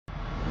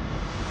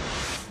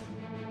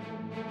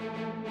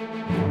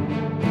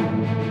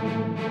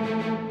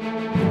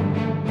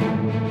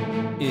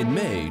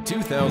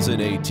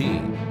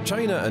2018,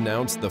 China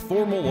announced the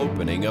formal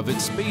opening of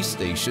its space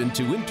station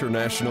to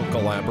international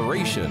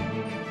collaboration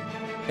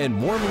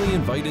and warmly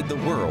invited the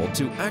world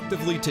to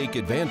actively take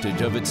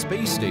advantage of its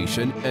space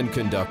station and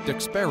conduct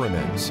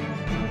experiments.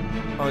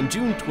 On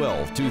June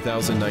 12,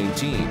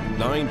 2019,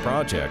 9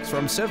 projects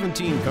from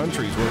 17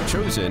 countries were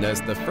chosen as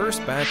the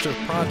first batch of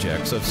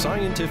projects of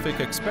scientific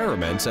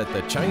experiments at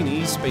the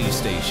Chinese space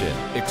station.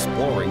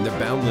 Exploring the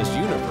boundless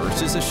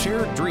universe is a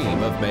shared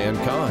dream of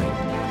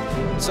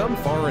mankind. Some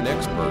foreign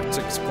experts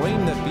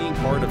exclaim that being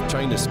part of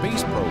China's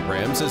space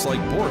programs is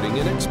like boarding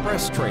an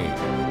express train.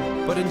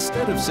 But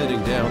instead of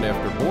sitting down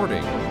after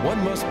boarding,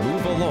 one must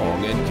move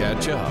along and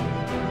catch up.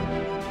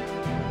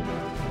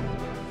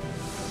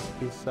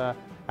 It's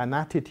an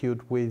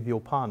attitude with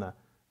your partner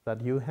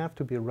that you have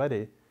to be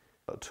ready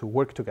to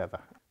work together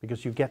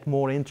because you get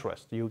more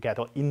interest, you get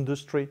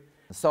industry.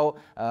 So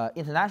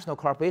international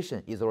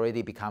cooperation is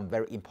already become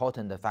very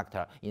important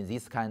factor in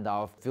this kind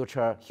of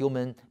future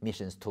human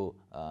missions to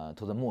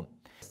the moon.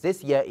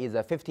 This year is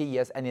the 50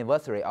 years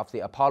anniversary of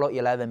the Apollo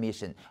 11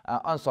 mission.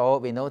 Also,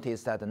 we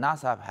noticed that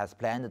NASA has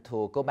planned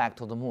to go back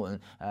to the moon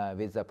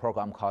with a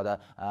program called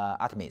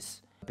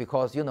Artemis.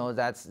 Because you know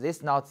that this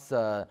is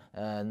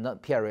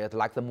not period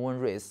like the moon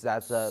race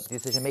that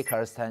decision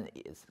makers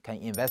can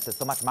invest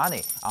so much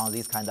money on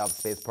these kind of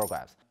space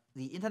programs.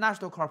 The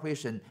international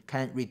cooperation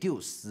can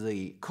reduce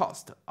the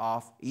cost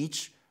of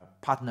each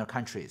partner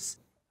countries.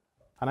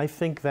 And I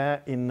think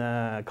that in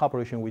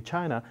cooperation with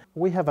China,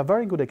 we have a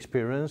very good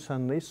experience,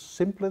 and it's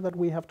simply that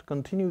we have to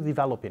continue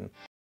developing.